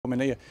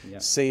coming here,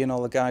 seeing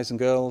all the guys and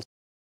girls.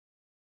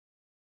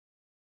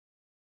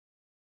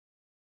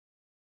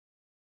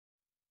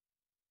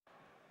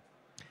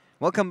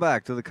 Welcome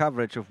back to the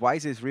coverage of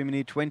YCS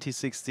Rimini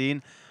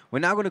 2016. We're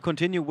now going to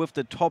continue with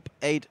the top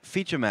 8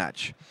 feature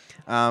match.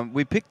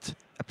 We picked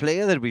a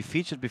player that we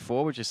featured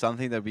before, which is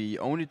something that we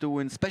only do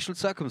in special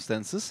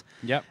circumstances.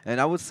 Yep.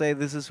 And I would say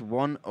this is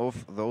one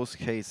of those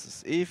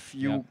cases. If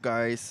you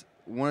guys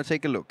want to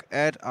take a look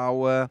at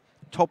our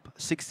top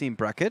 16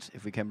 bracket,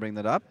 if we can bring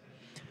that up.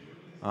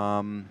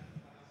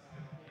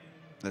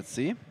 Let's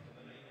see.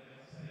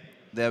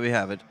 There we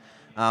have it.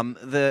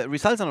 The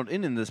results are not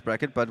in this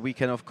bracket, but we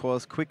can, of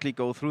course, quickly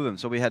go through them.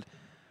 So we had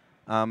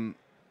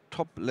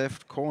top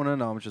left corner,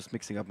 now I'm just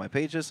mixing up my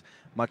pages,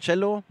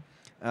 Marcello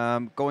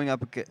going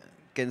up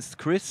against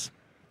Chris,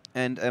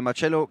 and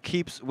Marcello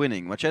keeps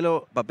winning.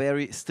 Marcello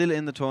Barberi still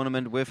in the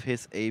tournament with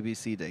his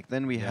ABC deck.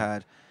 Then we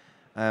had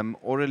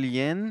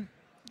Aurelien,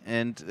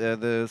 and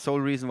the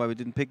sole reason why we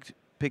didn't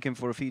pick him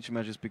for a feature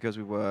match is because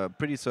we were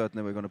pretty certain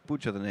that we were going to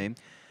butcher the name.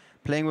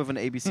 Playing with an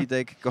ABC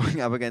deck, going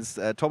up against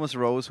Thomas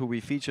Rose, who we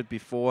featured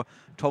before.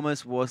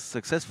 Thomas was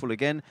successful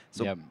again,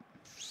 so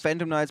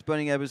Phantom Knights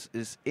Burning Abyss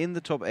is in the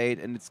top 8,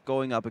 and it's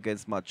going up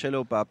against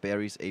Marcello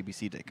Barberi's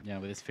ABC deck. Yeah,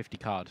 with his 50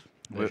 card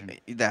version.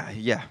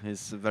 Yeah,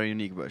 it's a very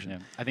unique version. Yeah.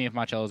 I think if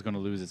Marcello's going to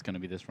lose, it's going to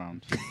be this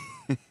round.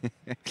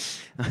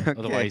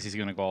 Otherwise, he's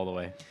going to go all the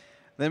way.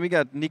 Then we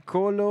got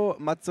Niccolo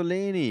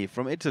Mazzoleni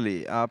from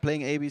Italy,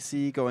 playing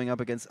ABC, going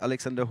up against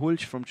Alexander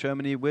Hulch from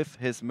Germany with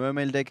his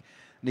Mermail deck.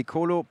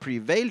 Niccolo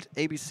prevailed,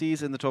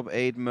 ABC's in the top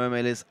 8,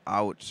 Mermail is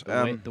out.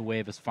 The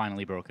wave is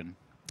finally broken.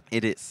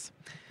 It is.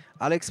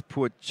 Alex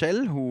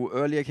Purcell, who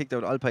earlier kicked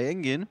out Alpay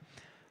Engin,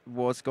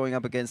 was going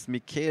up against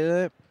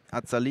Michele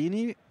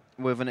Azzalini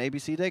with an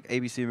ABC deck,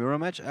 ABC mirror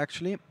match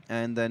actually,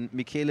 and then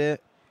Michele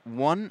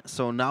won,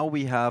 so now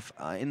we have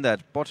in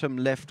that bottom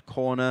left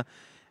corner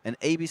an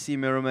ABC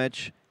mirror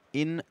match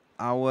in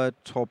our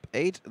top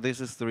 8.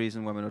 This is the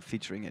reason why we're not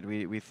featuring it.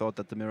 We thought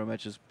that the mirror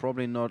match is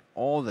probably not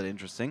all that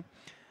interesting.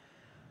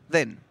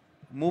 Then,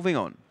 moving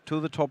on to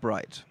the top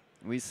right,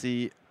 we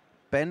see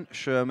Ben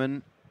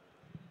Sherman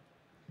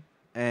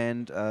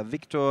and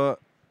Victor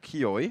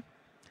Kiyoi.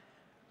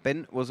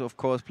 Ben was, of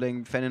course,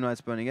 playing Phantom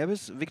Knights Burning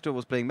Abyss. Victor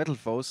was playing Metal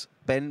Foes.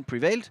 Ben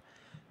prevailed.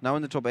 Now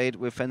in the top 8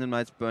 with Phantom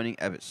Knights Burning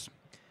Abyss.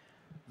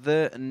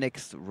 The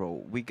next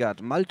row, we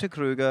got Malte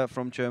Kröger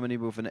from Germany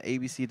with an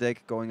ABC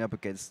deck going up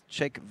against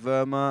Czech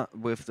Verma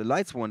with the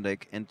Lightsworn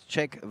deck, and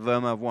Czech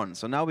Verma won.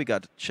 So now we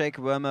got Czech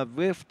Verma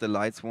with the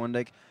Lightsworn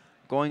deck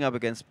going up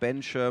against Ben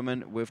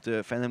Sherman with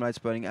the Phantom Knights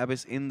Burning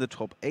Abyss in the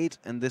top 8,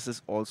 and this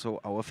is also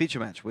our feature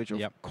match, which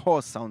of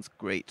course sounds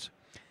great.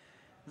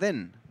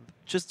 Then,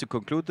 just to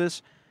conclude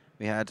this,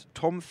 we had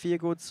Tom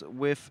Feargoods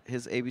with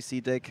his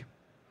ABC deck.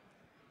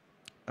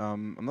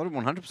 I'm not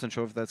 100%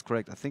 sure if that's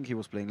correct. I think he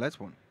was playing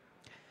Lightsworn.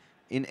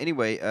 In any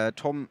way,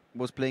 Tom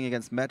was playing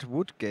against Matt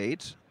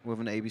Woodgate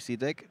with an ABC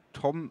deck.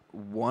 Tom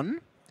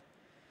won.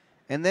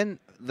 And then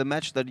the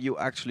match that you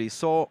actually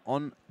saw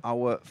on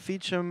our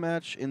feature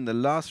match in the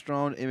last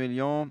round,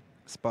 Emilion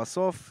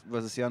Spasov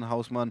versus Jan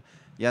Hausmann.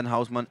 Jan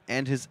Hausmann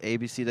and his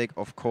ABC deck,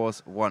 of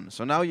course, won.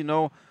 So now you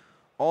know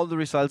all the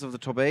results of the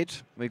top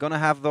 8. We're going to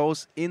have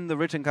those in the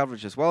written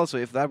coverage as well. So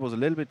if that was a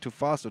little bit too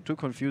fast or too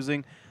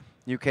confusing,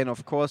 you can,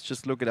 of course,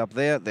 just look it up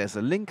there. There's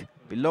a link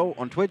below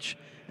on Twitch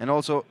and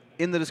also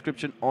in the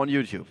description on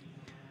YouTube.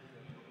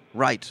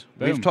 Right.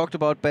 Boom. We've talked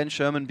about Ben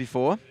Sherman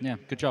before. Yeah,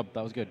 good job.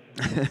 That was good.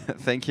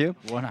 Thank you.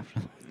 One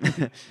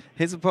after.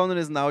 His opponent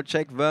is now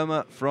Czech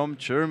Verma from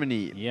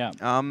Germany. Yeah.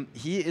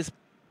 He is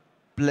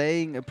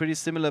playing a pretty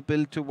similar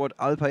build to what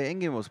Alpay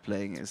Engin was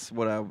playing, is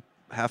what I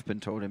have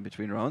been told in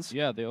between rounds.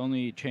 Yeah, the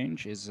only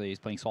change is he's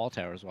playing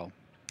Solitaire as well.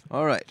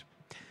 All right.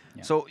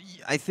 Yeah. So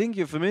I think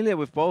you're familiar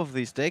with both of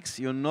these decks.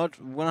 You're not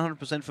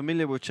 100%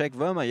 familiar with Czech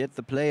Verma yet.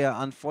 The player,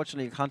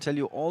 unfortunately, can't tell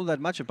you all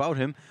that much about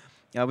him.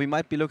 We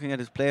might be looking at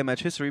his player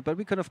match history, but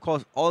we can, of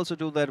course, also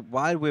do that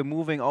while we're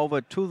moving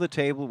over to the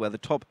table where the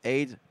top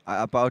 8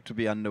 are about to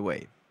be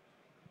underway.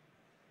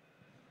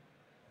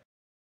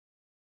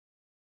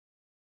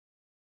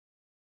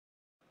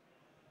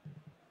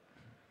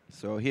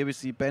 So here we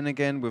see Ben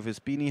again with his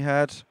beanie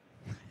hat.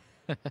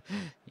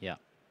 Yeah.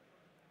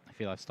 I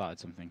feel I've started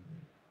something.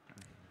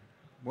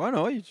 Well,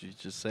 no, you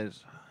just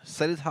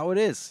said it how it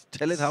is.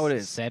 Tell it how it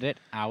is. Said it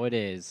how it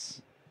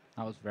is.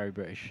 That was very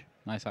British.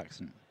 Nice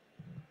accent.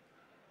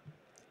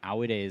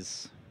 How it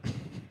is.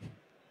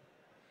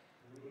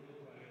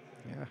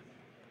 Yeah.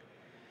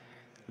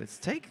 Let's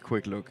take a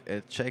quick look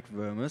at Czech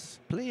Verma's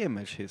player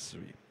match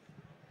history.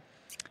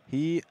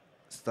 He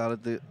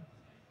started the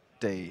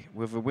day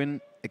with a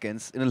win in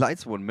a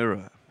Lightsworn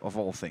mirror, of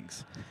all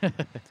things.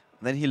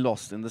 Then he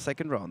lost in the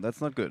second round.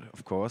 That's not good,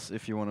 of course,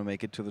 if you want to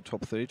make it to the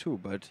top 32.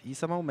 But he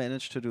somehow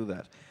managed to do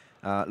that.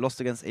 Lost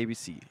against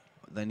ABC.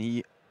 Then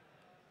he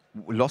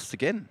lost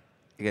again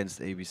against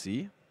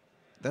ABC.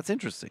 That's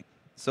interesting.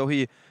 So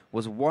he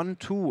was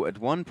 1-2 at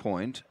one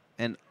point,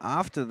 and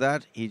after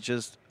that he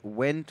just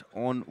went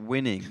on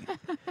winning.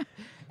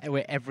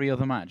 Wait, every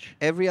other match?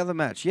 Every other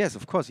match, yes,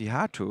 of course, he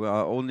had to.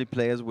 Only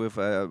players with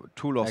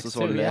 2 losses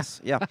or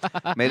X2, yeah.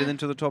 less, made it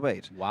into the top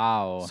 8.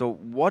 Wow. So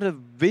what a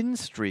win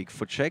streak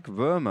for Czech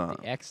Verma.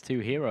 The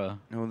X2 hero.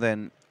 Who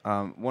then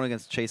won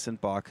against Jason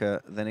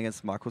Barker, then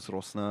against Markus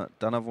Rosner,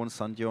 Danavon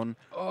Sandjon.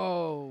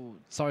 Oh,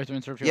 sorry to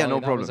interrupt you. Yeah, Ollie. no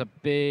That problem. was a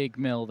big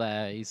mill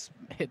there. He's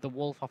hit the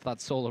wolf off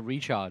that solar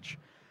recharge.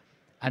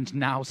 And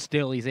now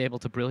still he's able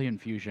to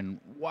Brilliant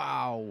Fusion.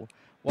 Wow.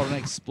 What an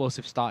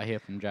explosive start here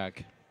from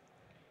Jack.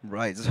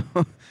 Right. So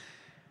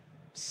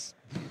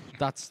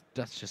That's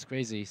just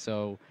crazy.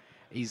 So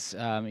he's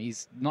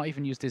not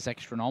even used his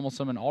extra normal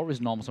summon or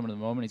his normal summon at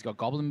the moment. He's got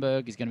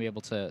Goblinberg. He's going to be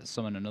able to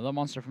summon another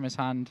monster from his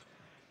hand.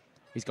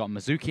 He's got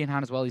Mizuki in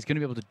hand as well. He's going to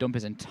be able to dump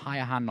his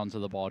entire hand onto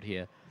the board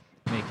here,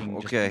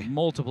 making just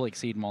multiple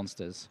Exceed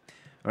monsters.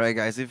 All right,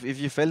 guys, if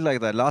you felt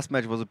like that last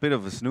match was a bit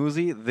of a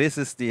snoozy, this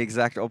is the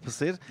exact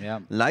opposite. Yeah.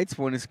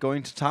 Lightsworn is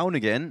going to town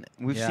again.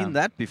 We've seen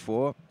that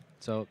before.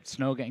 So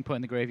Snow getting put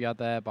in the graveyard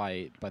there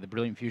by the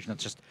Brilliant Fusion.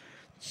 That's just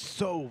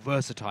so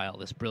versatile,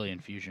 this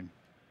Brilliant Fusion.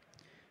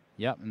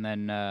 Yep, and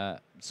then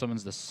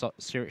summons the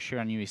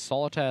Shiranui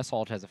Solitaire.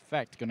 Solitaire's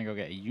effect, going to go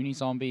get a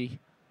Unizombie.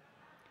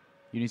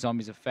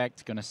 Unizombie's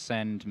effect, going to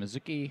send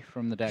Mizuki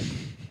from the deck.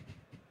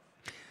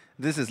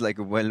 This is like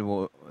a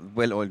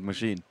well-oiled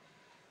machine.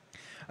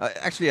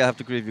 Actually, I have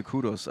to give you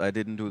kudos. I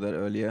didn't do that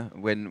earlier.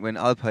 When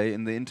Alpay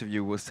in the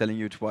interview was telling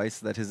you twice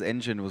that his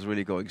engine was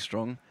really going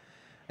strong,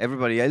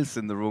 everybody else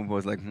in the room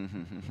was like,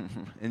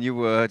 and you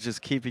were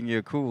just keeping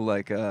your cool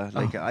like an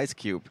ice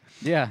cube.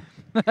 Yeah.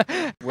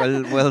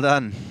 well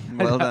done.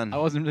 Well done. I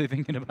wasn't really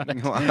thinking about it.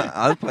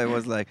 Alpay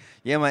was like,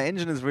 yeah, my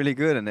engine is really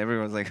good. And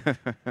everyone was like,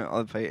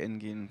 Alpay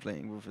Engin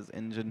playing with his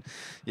engine.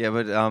 Yeah,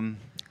 but...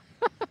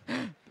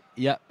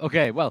 Yeah,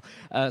 okay, well,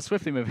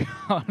 swiftly moving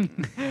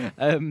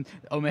on.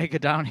 Omega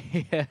down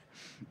here.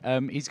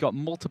 He's got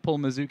multiple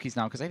Mizukis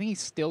now, because I think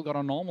he's still got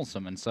a normal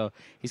summon, so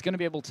he's going to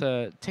be able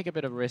to take a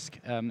bit of risk.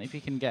 If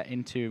he can get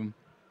into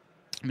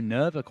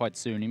Minerva quite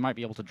soon, he might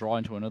be able to draw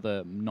into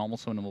another normal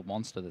summonable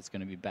monster that's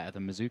going to be better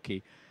than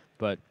Mizuki.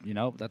 But, you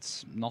know,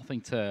 that's nothing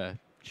to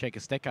shake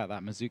a stick at.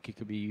 That Mizuki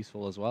could be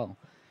useful as well.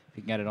 If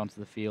he can get it onto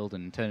the field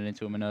and turn it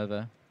into a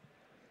Minerva.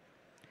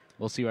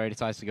 We'll see where he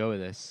decides to go with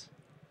this.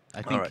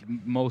 I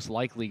think most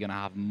likely going to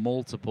have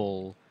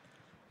multiple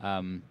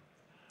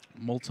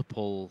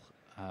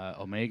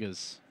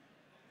Omegas.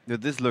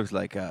 This looks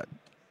like a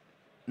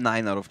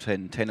 9 out of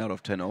 10, 10 out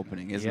of 10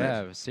 opening, isn't it?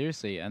 Yeah,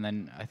 seriously. And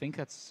then I think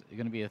that's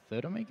going to be a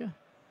third Omega.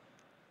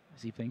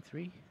 Is he playing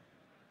 3?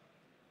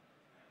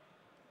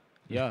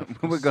 Yeah.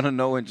 We're going to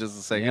know in just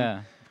a second.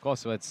 Yeah, of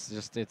course. So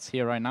it's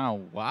here right now.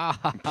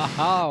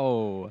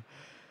 Wow.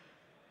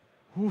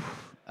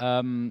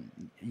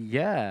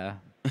 Yeah.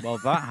 Well,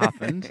 that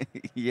happened.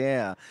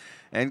 Yeah.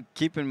 And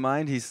keep in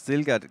mind, he's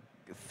still got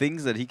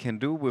things that he can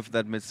do with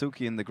that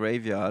Mizuki in the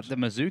graveyard. The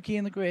Mizuki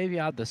in the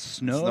graveyard, the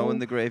Snow in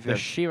the graveyard. The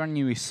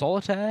Shiranui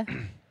Solitaire.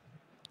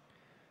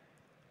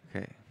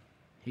 Okay.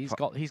 He's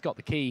got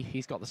the key.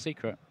 He's got the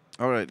secret.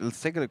 All right,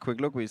 let's take a quick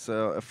look. We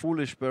saw a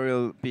Foolish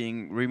Burial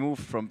being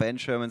removed from Ben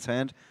Sherman's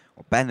hand,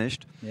 or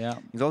banished. Yeah.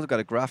 He's also got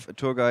a Graph, a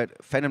Tour Guide,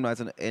 Phantom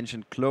Knights, an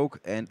Ancient Cloak,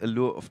 and a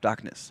Lure of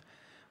Darkness.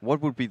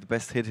 What would be the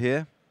best hit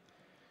here?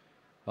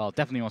 Well,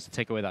 definitely wants to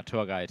take away that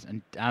Tour Guide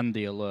and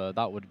the Allure.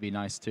 That would be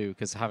nice too,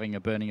 because having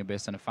a Burning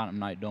Abyss and a Phantom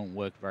Knight don't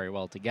work very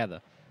well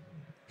together.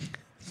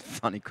 It's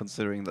funny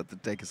considering that the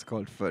deck is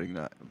called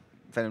Phantom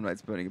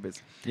Knight's Burning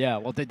Abyss. Yeah,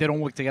 well, they don't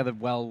work together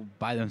well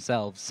by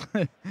themselves.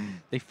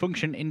 They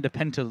function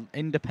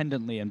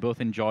independently and both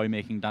enjoy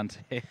making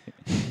Dante.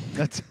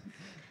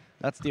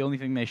 That's the only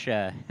thing they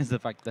share, is the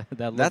fact that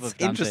their love of Dante.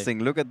 That's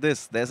interesting. Look at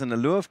this. There's an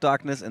Allure of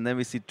Darkness, and then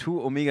we see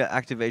 2 Omega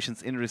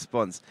activations in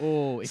response.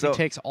 Oh, if he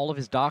takes all of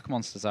his dark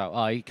monsters out.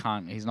 Oh, he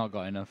can't. He's not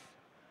got enough.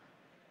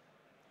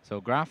 So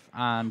Graph,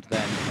 and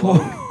then...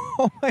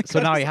 Oh my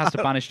so now he has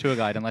to banish Tour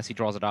Guide unless he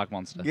draws a dark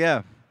monster.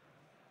 Yeah.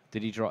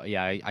 Did he draw?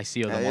 Yeah, I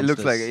see other monsters.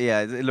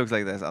 It looks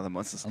like there's other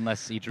monsters.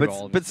 Unless he drew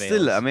all of his But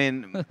still, veils. I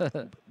mean...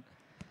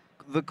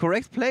 The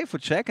correct play for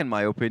Czech, in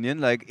my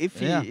opinion. Like, if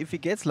he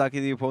gets lucky,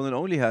 the opponent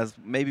only has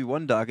maybe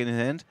 1 dark in his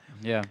hand.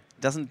 Yeah.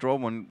 Doesn't draw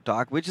 1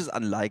 dark, which is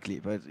unlikely,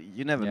 but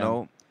you never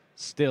know.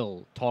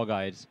 Still, Tour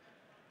Guide,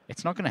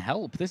 it's not going to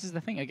help. This is the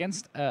thing.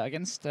 Against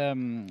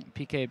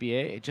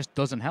PKBA, it just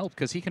doesn't help,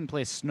 because he can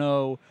play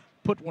Snow,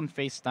 put 1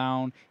 face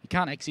down. He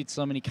can't Exceed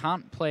Summon. He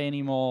can't play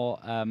any more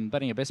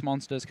Burning Abyss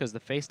monsters, because the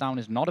face down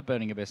is not a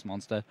Burning Abyss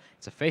monster.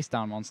 It's a face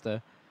down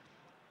monster.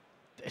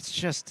 It's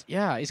just,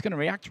 yeah, he's going to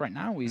react right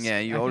now.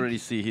 You already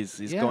see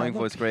he's going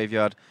for his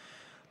graveyard.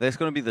 There's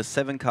going to be the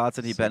 7 cards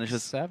that he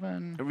banishes.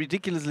 7.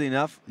 Ridiculously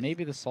enough.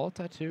 Maybe the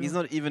Solitaire too. He's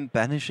not even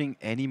banishing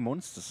any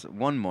monsters.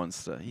 1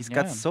 monster. He's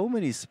got so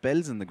many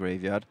spells in the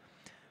graveyard.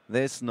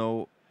 There's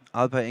no...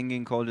 Alpa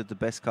Engin called it the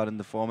best card in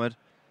the format.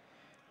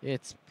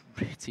 It's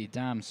pretty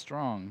damn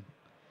strong.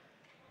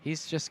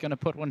 He's just going to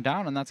put 1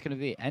 down, and that's going to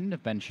be the end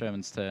of Ben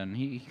Sherman's turn.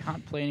 He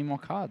can't play any more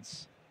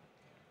cards.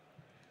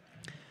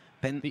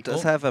 Ben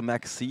does have a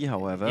Max C,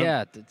 however.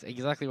 Yeah, that's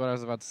exactly what I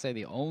was about to say.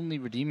 The only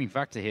redeeming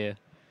factor here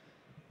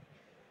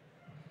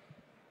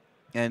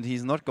And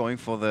he's not going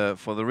for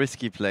the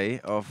risky play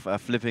of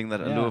flipping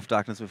that Allure of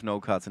Darkness with no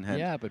cards in hand.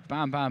 Yeah, but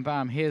bam, bam,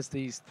 bam. Here's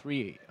these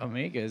 3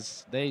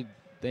 Omegas.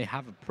 They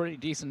have a pretty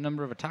decent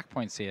number of attack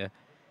points here.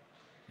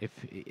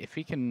 If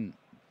he can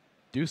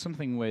do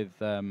something with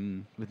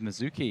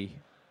Mizuki,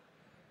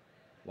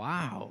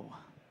 wow.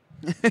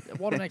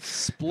 What an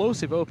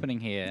explosive opening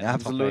here.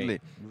 Absolutely.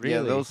 Really?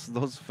 Yeah,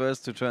 those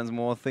first 2 turns,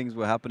 more things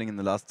were happening in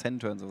the last 10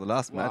 turns of the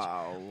last match.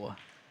 Wow.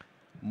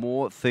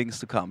 More things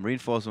to come.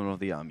 Reinforcement of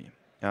the army.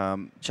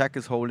 Jack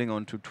is holding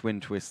on to Twin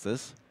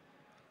Twisters.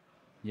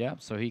 Yeah,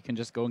 so he can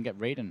just go and get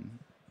Raiden.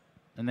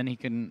 And then he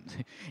can...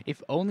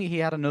 if only he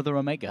had another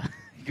Omega.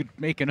 He could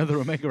make another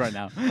Omega right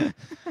now.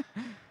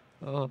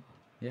 Oh,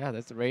 yeah,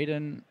 that's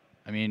Raiden.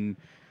 I mean,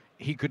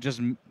 he could just...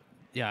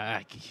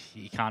 yeah,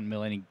 he can't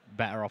mill any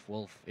better off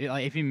Wolf.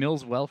 If he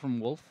mills well from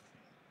Wolf...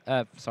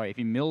 if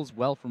he mills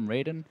well from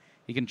Raiden,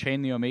 he can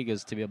chain the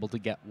Omegas to be able to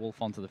get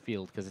Wolf onto the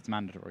field because it's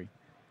mandatory.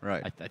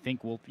 Right. I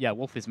think Wolf... yeah,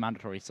 Wolf is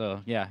mandatory,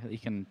 so yeah, he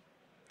can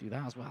do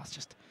that as well. It's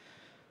just...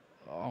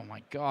 oh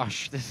my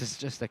gosh, this is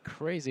just a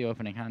crazy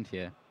opening hand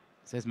here.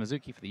 It says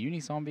Mizuki for the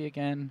Uni-Zombie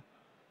again.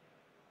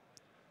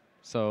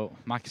 So,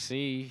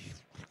 Maxi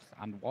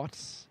and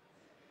Watts.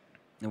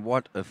 And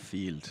what a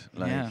field.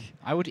 Like, yeah,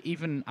 I would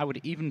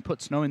even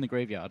put Snow in the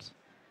graveyard.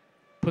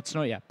 Put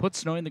Snow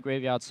in the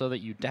graveyard so that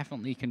you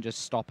definitely can just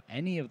stop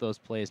any of those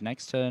plays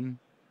next turn.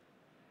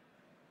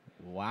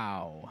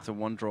 Wow. So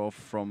 1 draw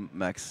from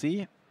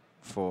Maxi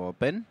for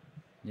Ben.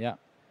 Yeah.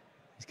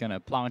 He's going to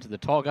plow into the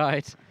tour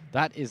guide.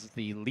 That is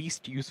the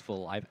least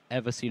useful I've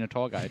ever seen a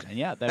tour guide. And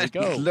yeah, there we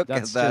go. Look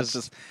at that.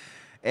 Just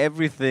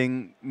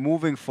everything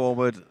moving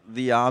forward.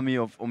 The army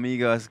of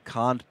Omegas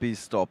can't be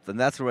stopped. And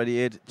that's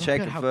already it. Look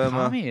Check at how Verma.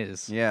 calm he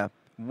is. Yeah.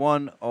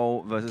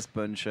 1-0 versus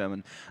Ben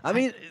Sherman. I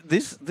mean,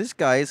 this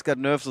guy's got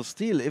nerves of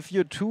steel. If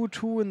you're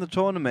 2-2 in the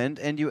tournament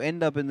and you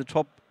end up in the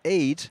top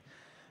 8,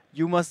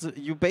 you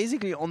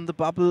basically on the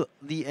bubble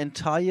the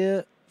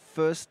entire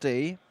first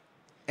day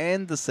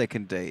and the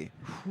second day.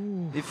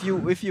 If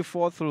you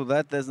fought through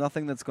that, there's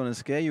nothing that's going to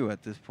scare you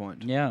at this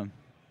point. Yeah.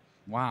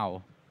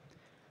 Wow.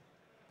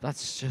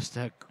 That's just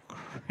a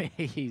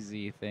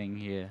crazy thing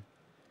here.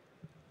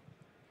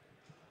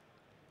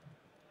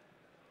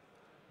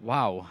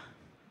 Wow.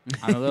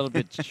 I'm a little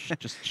bit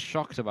just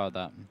shocked about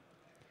that.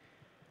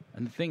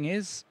 And the thing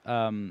is,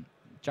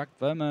 Jack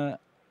Verma,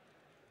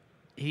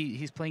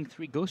 he's playing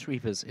 3 Ghost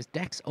Reapers. His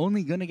deck's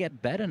only going to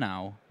get better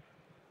now.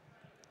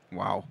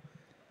 Wow.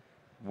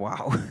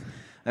 Wow.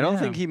 I don't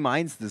think he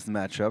minds this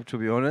matchup, to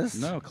be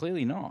honest. No,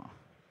 clearly not.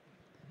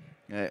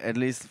 At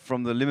least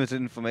from the limited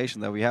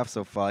information that we have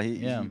so far,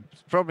 he's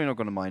probably not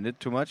going to mind it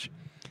too much.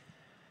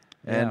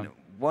 And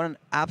what an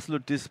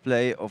absolute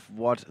display of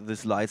what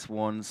this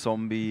Lightsworn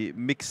zombie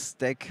mixed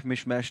deck,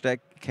 mishmash deck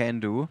can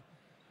do.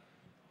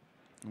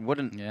 What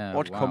an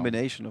odd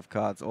combination of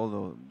cards.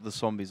 Although the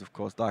zombies, of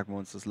course, Dark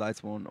Monsters,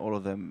 Lightsworn, all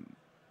of them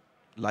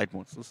light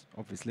monsters,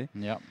 obviously.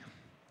 Yeah.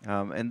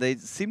 And they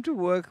seem to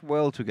work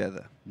well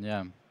together.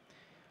 Yeah.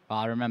 Well,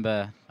 I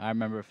remember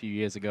a few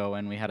years ago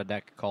when we had a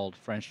deck called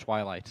French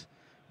Twilight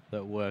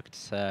that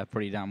worked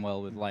pretty damn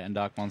well with light and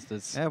dark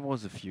monsters. That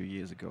was a few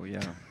years ago,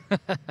 yeah.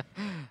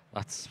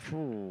 That's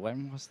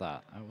when was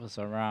that? It was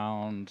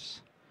around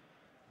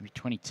maybe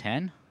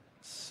 2010,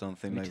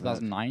 something maybe like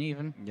 2009 that.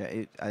 even.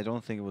 Yeah, I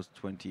don't think it was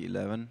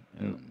 2011.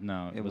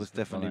 No, it was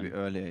definitely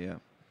earlier. Yeah.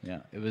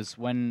 Yeah, it was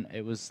when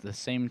it was the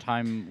same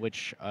time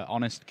which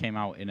Honest came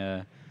out in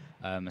a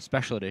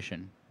special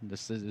edition.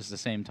 This is the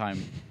same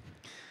time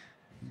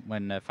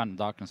when Phantom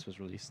Darkness was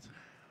released.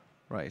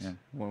 Right, yeah.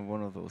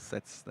 one of those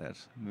sets that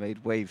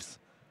made waves.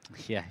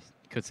 Yeah,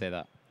 could say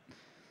that.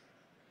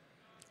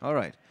 All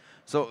right,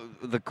 so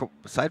the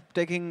side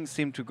decking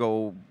seemed to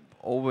go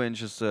over in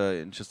just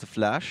a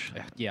flash.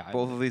 Yeah,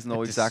 both of these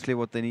know exactly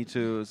what they need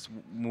to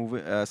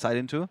move side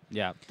into.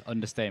 Yeah,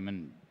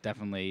 understatement.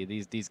 Definitely,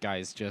 these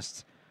guys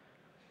just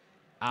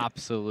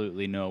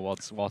absolutely know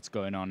what's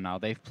going on now.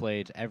 They've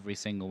played every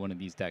single one of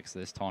these decks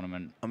this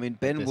tournament. I mean,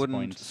 Ben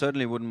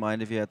certainly wouldn't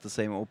mind if he had the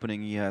same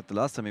opening he had the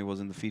last time he was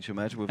in the feature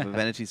match with a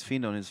Vanity's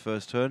Fiend on his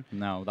first turn.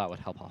 No, that would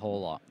help a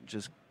whole lot.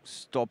 Just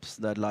stops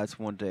that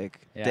Lightsworn deck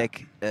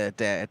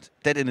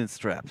dead in its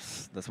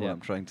traps. That's what I'm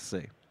trying to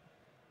say.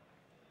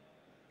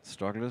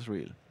 Struggle is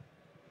real.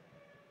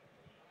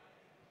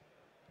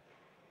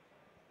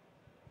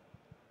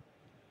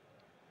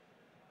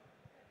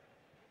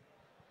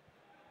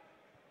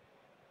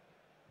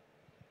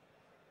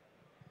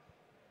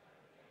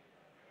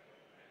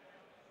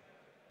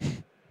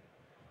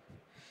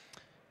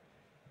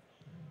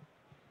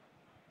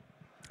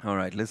 All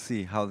right, let's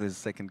see how this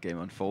second game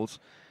unfolds.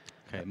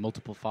 Okay,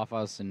 multiple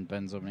Fafas in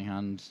Ben's opening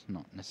hand.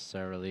 Not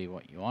necessarily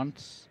what you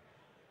want.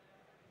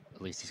 At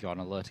least he's got an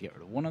alert to get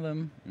rid of one of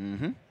them.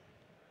 Mm-hmm.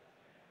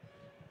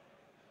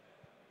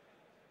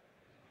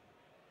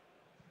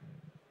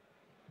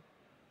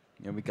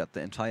 Yeah, we got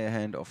the entire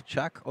hand of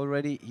Chuck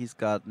already. He's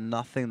got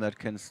nothing that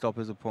can stop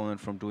his opponent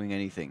from doing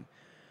anything.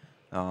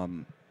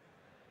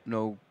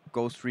 No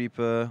Ghost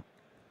Reaper,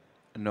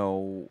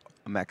 no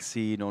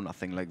Maxi, no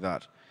nothing like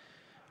that.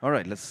 All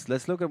right,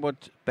 let's look at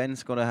what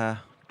Ben's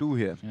gonna do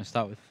here. Going to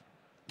start with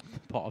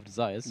Pot of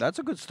Desires. That's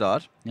a good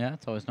start. Yeah,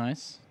 it's always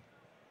nice.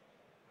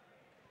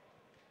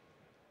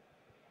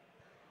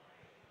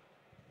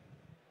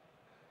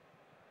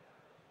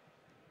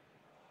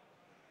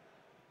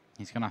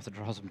 He's going to have to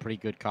draw some pretty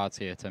good cards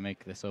here to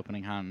make this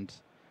opening hand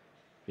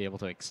be able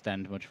to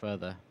extend much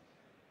further.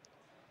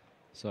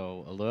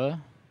 So, Allure.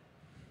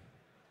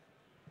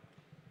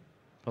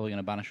 Probably going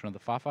to banish one of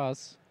the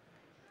Farfars.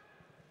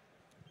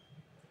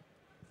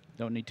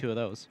 Don't need two of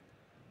those.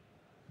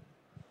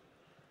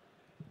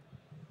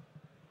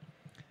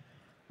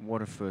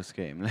 What a first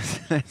game.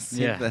 Let's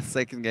see Yeah. if that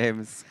second game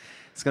is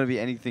going to be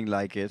anything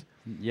like it.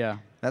 Yeah.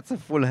 That's a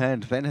full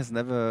hand. Ben has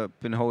never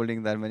been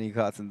holding that many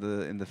cards in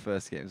the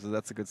first game, so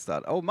that's a good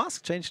start. Oh,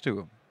 Mask changed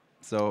too.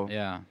 So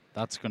Yeah,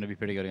 that's going to be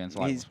pretty good against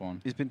he's,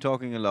 Lightsworn. he's been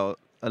talking a lot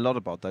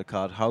about that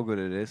card, how good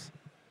it is.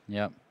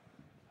 Yep.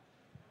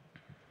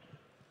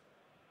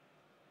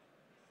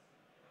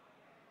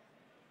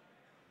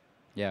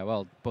 Yeah,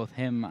 well, both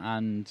him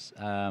and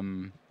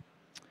Tom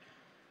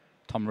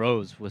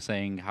Rose were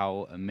saying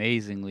how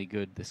amazingly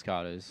good this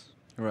card is.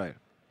 Right.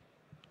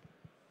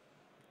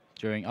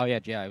 During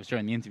it was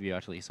during the interview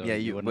actually. So Yeah,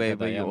 you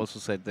where you also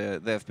said there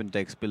have been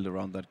decks built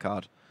around that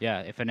card.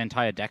 Yeah, if an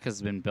entire deck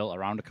has been built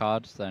around a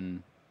card,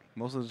 then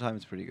Most of the time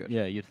it's pretty good.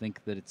 yeah, you'd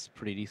think that it's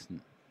pretty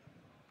decent.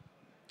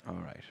 All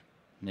right.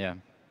 Yeah.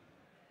 And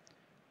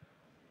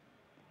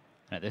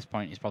at this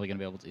point, he's probably going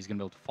to be able to. He's going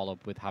to be able to follow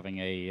up with having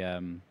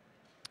the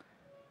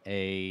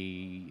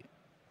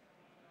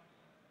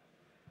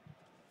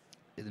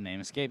name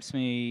escapes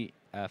me.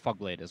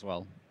 Fogblade as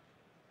well.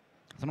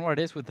 I don't know what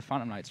it is with the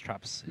Phantom Knights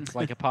traps. It's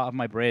like a part of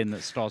my brain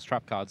that stores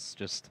trap cards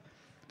just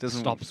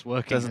stops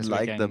working. Doesn't this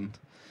like weekend. them.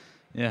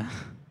 Yeah.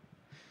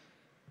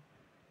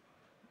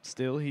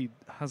 Still, he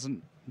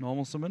hasn't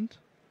normal summoned.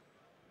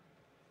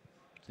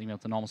 So he's able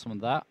to normal summon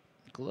that.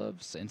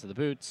 Gloves into the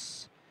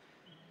boots.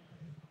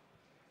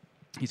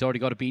 He's already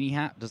got a beanie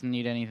hat. Doesn't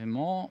need anything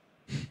more.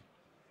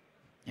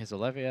 Here's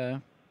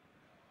Olivia.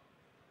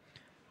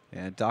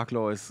 Yeah, Dark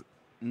Law is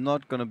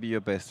not gonna be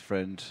your best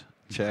friend,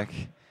 Jack.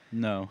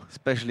 No.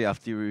 Especially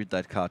after you read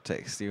that card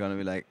text, you're gonna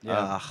be like, Yeah.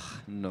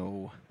 ah,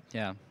 no.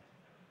 Yeah.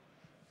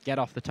 Get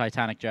off the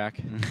Titanic, Jack.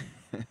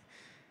 The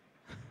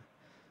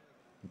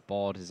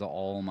board is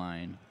all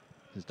mine.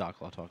 This is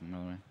Dark Law talking, by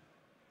the way.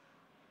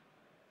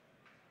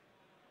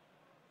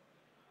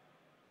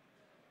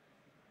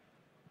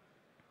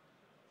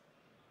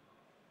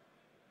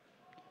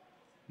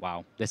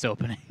 Wow, this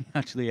opening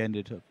actually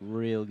ended up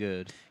real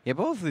good. Yeah,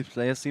 both of these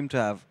players seem to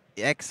have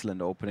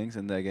excellent openings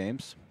in their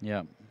games.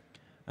 Yeah.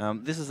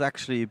 This is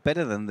actually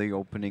better than the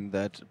opening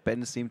that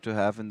Ben seemed to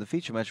have in the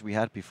feature match we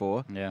had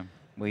before, Yeah.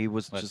 where he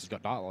was Well, just he's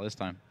got Dark Law this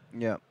time.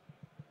 yeah,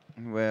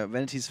 where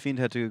Vanity's Fiend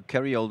had to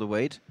carry all the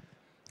weight.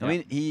 I Yeah.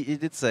 mean, he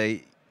did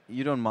say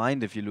you don't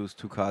mind if you lose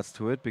 2 cards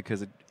to it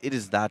because it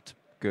is that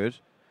good.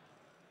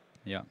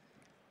 Yeah.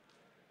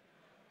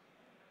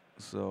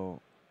 So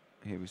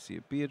here we see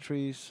a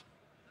Beatrice.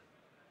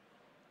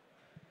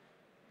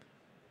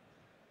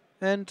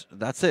 And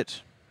that's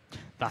it.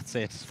 That's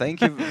it. Thank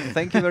you,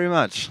 thank you very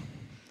much.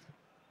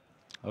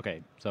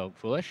 Okay, so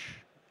Foolish.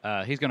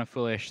 He's going to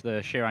Foolish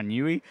the Shiran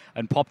Yui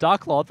and pop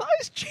Dark Law. That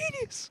is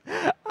genius.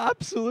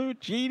 Absolute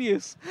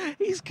genius.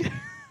 He's good.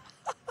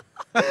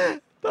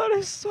 That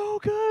is so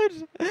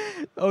good.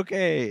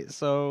 Okay,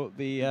 so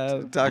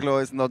the... Dark Law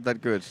is not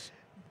that good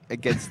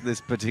against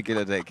this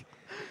particular deck.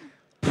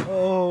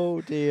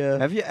 oh, dear.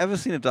 Have you ever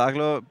seen a Dark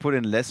Law put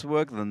in less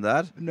work than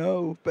that?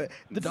 No, but...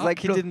 It's like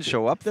he didn't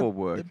show up for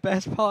work. The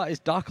best part is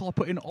Dark Law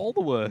put in all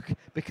the work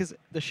because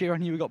the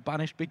Shiran Yui got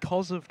banished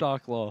because of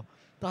Dark Law.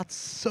 That's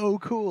so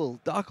cool.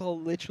 Dark Law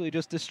literally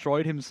just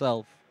destroyed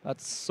himself.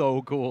 That's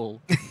so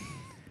cool.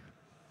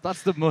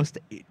 That's the most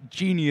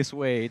genius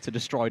way to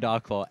destroy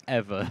Dark Law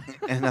ever.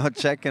 And now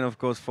Jack can, of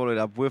course, follow it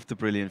up with the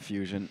Brilliant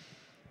Fusion.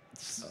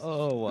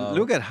 Oh, wow.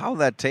 Look at how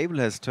that table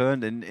has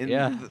turned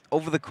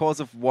over the course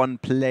of one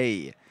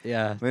play.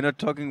 Yeah. We're not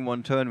talking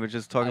one turn, we're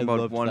just talking about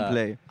loved one that.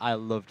 play. I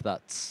loved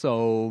that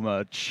so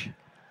much.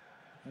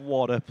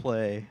 What a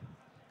play.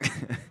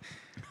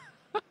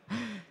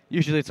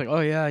 Usually it's like,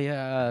 oh,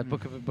 yeah,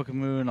 Book of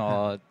Moon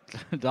or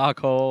Dark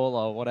Hole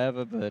or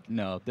whatever, but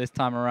no, this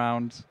time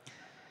around,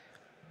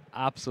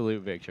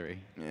 absolute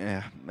victory.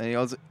 Yeah, and he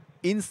also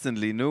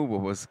instantly knew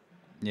what was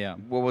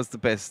the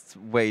best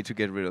way to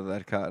get rid of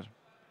that card.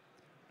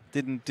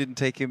 Didn't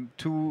take him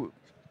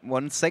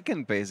 1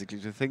 second basically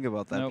to think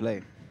about that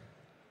play.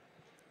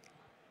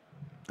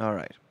 All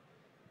right.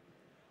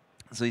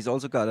 So he's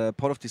also got a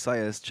Pot of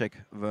Desires check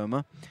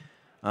Verma.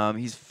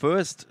 He's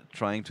first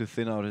trying to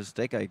thin out his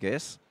deck, I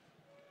guess,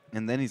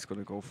 and then he's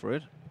gonna go for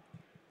it.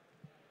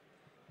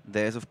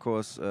 There's of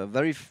course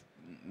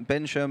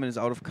Ben Sherman is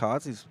out of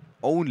cards. He's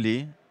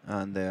only,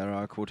 and there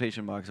are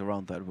quotation marks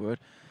around that word,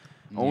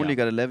 only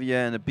got a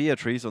Levia and a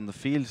Beatrice on the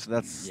field. So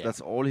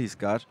that's all he's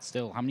got.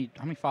 Still, how many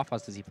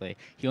Farfars does he play?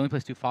 He only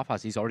plays 2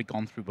 Farfars. He's already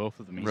gone through both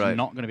of them. He's Right.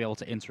 not going to be able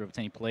to interrupt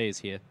any plays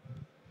here.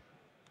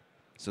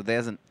 So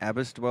there's an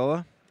Abyss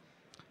Dweller.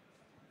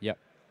 Yep.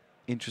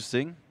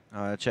 Interesting.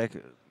 Czech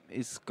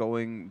is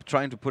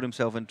trying to put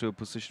himself into a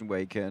position where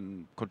he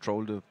can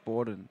control the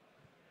board and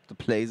the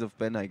plays of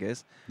Ben, I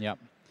guess. Yep.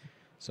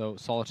 So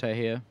Solitaire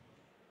here,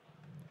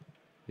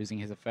 using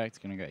his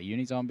effect, going to get a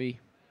Uni-Zombie.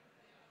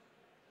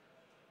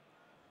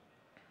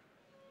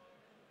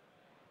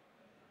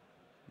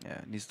 Yeah,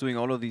 and he's doing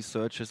all of these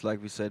searches,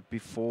 like we said,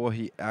 before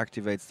he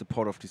activates the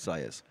Pot of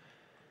Desires.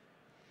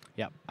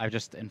 Yeah, I've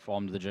just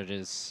informed the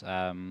judges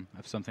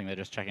of something they're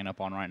just checking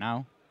up on right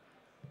now.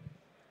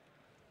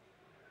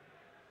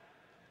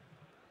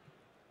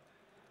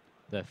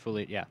 The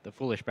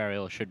foolish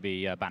burial should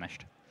be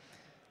banished.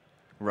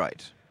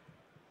 Right.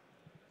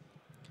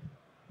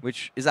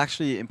 Which is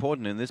actually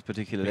important in this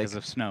particular deck. Because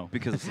of snow.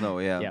 Because of snow,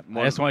 yeah. Yeah,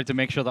 I just wanted to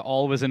make sure that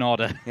all was in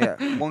order.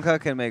 Yeah, one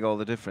card can make all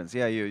the difference.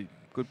 Yeah,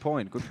 good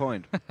point, good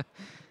point.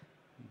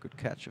 Good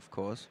catch, of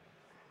course.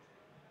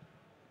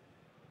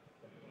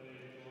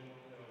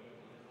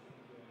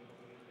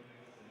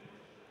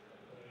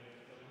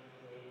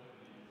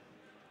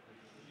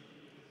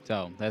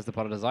 So, there's the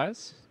Pot of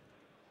Desires.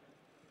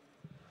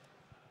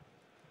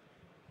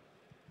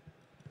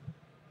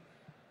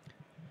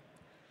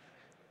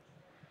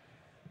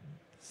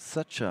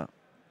 Such a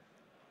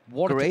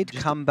What great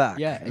comeback.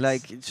 Yeah,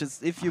 like, it's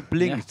just, if you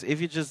blinked, if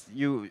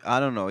you I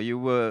don't know, you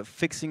were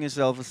fixing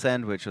yourself a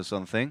sandwich or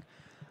something,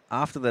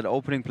 after that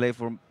opening play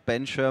from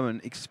Ben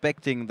Sherman,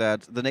 expecting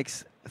that the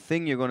next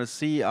thing you're going to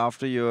see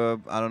after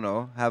you, I don't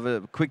know, have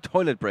a quick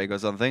toilet break or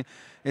something,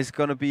 is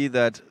going to be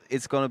that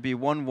it's going to be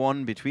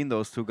 1-1 between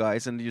those two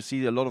guys, and you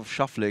see a lot of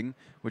shuffling,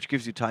 which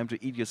gives you time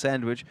to eat your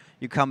sandwich.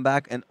 You come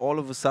back, and all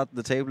of a sudden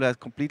the table has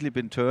completely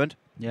been turned,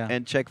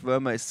 and Czech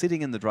Verma is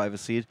sitting in the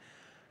driver's seat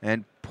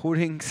and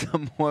putting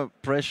some more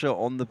pressure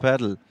on the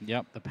pedal.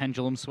 Yep, the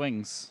pendulum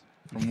swings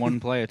from one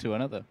player to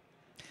another.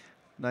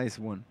 Nice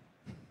one.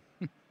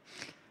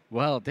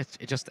 Well,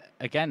 it just,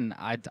 again,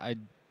 I'd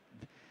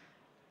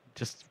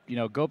just,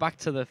 go back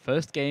to the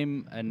first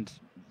game and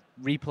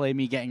replay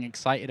me getting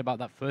excited about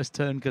that first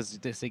turn, because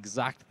this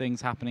exact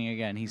thing's happening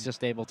again. He's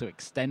just able to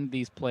extend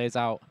these plays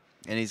out.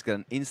 And he's got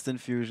an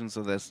instant fusion,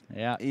 so there's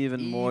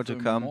even more to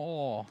come.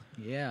 More,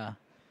 yeah.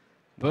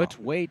 But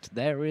wait,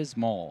 there is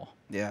more.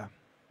 Yeah.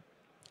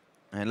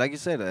 And like you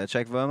said,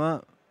 Czech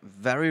Verma,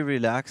 very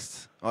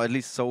relaxed, or at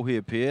least so he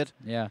appeared.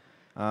 Yeah.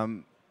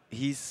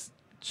 He's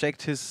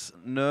checked his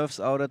nerves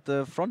out at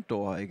the front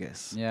door, I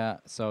guess. Yeah,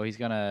 so he's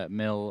going to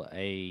mill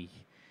a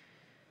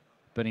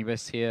Burning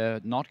Abyss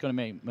here. Not going to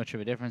make much of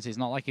a difference. He's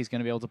not like he's going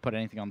to be able to put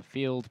anything on the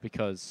field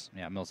because,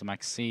 mills a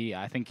Max C.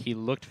 I think he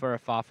looked for a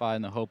Farfar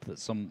in the hope that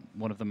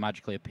one of them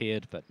magically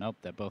appeared, but nope,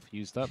 they're both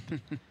used up.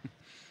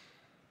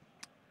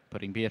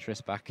 Putting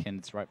Beatrice back in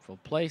its rightful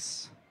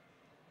place.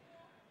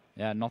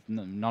 Yeah,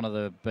 none of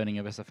the Burning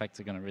Abyss effects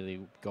are going to really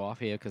go off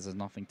here because there's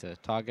nothing to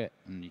target,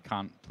 and you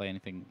can't play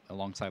anything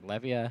alongside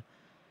Levier.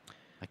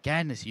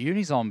 Again, this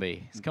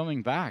Uni-Zombie is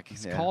coming back.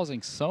 He's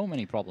causing so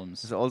many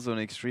problems. There's also an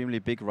extremely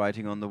big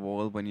writing on the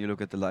wall when you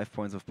look at the life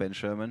points of Ben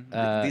Sherman.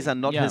 These are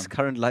not his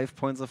current life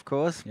points, of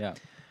course. Yeah.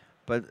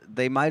 But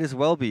they might as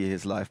well be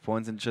his life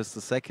points in just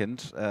a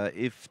second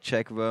if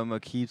Czech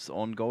Verma keeps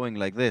on going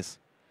like this.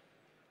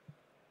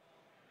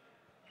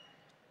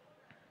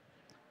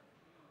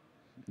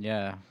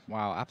 Yeah,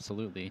 wow,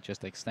 absolutely.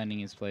 Just extending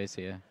his plays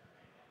here.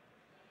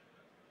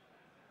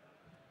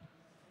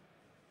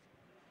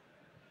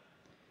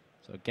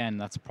 So again,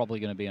 that's probably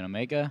going to be an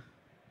Omega.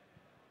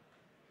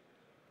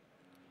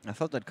 I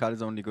thought that card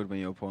is only good when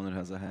your opponent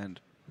has a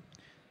hand.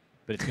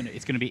 But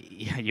it's gonna be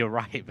yeah, you're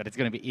right, but it's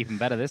gonna be even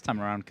better this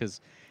time around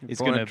because he's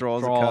gonna draw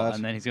a card,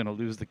 and then he's gonna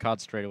lose the card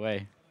straight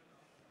away.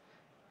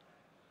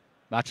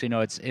 Actually, no,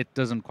 it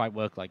doesn't quite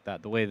work like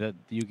that. The way that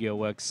Yu-Gi-Oh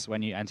works,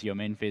 when you enter your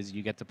main phase,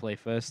 you get to play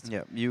first.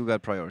 Yeah, you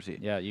got priority.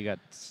 Yeah, you got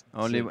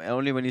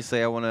only when you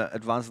say I want to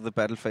advance to the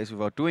battle phase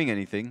without doing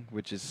anything,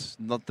 which is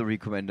not the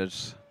recommended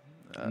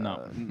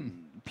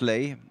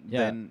play.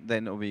 Yeah.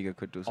 Then Omega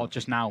could do something. Or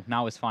just now.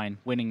 Now is fine.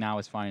 Winning now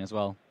is fine as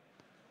well.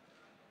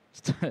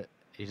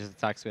 He just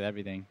attacks with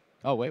everything.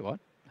 Oh wait, what?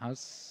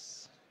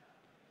 How's?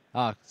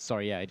 Ah,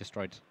 sorry. Yeah, he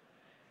destroyed.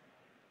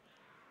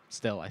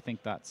 Still, I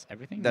think that's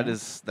everything. That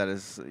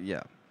is,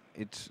 yeah.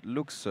 It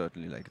looks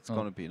certainly like it's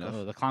going to be enough.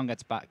 Oh, the clown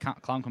gets back.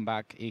 Clown come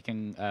back. He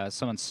can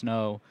summon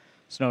Snow.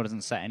 Snow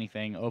doesn't set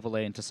anything.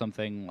 Overlay into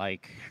something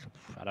like,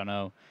 I don't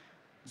know.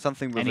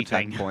 Something with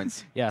attack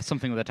points. Yeah,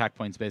 something with attack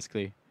points,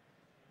 basically.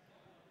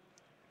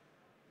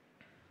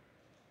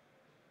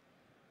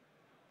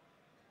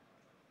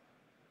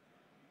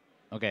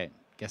 Okay,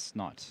 guess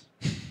not.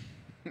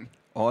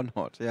 Or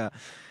not, yeah.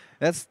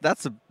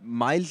 That's a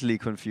mildly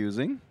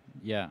confusing.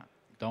 Yeah.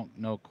 Don't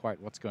know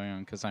quite what's going on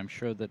because I'm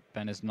sure that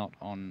Ben is not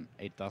on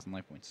 8,000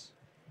 life points.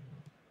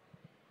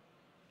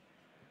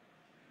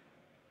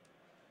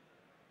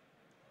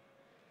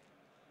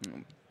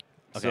 Okay,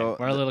 so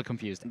we're a little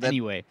confused.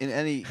 Anyway. In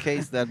any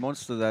case, that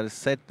monster that is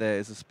set there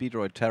is a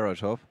Speedroid Terror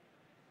top.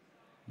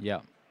 Yeah.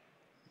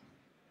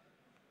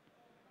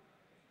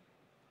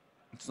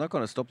 It's not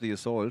going to stop the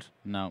assault.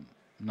 No,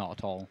 not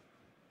at all.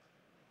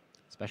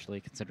 Especially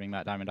considering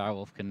that Diamond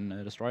Direwolf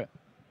can destroy it.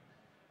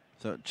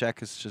 So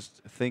Jack is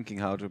just thinking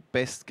how to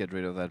best get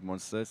rid of that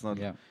monster. It's not.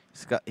 Yeah.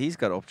 He's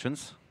got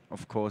options.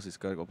 Of course, he's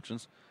got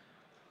options.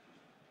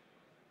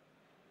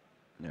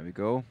 There we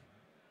go.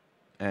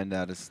 And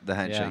that is the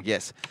handshake. Yeah.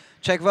 Yes.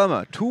 Jack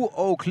Verma,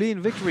 2-0 clean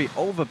victory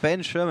over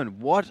Ben Sherman.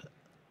 What?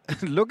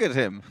 Look at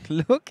him.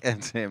 Look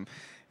at him.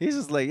 He's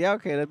just like, yeah,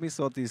 okay, let me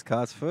sort these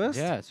cards first.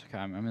 Yeah, it's okay.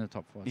 I'm in the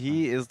top 4.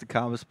 He is the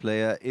calmest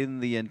player in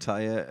the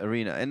entire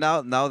arena. And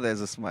now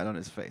there's a smile on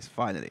his face,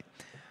 finally.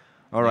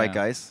 All right,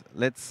 guys.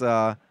 Let's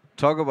talk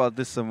about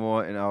this some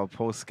more in our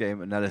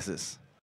post-game analysis.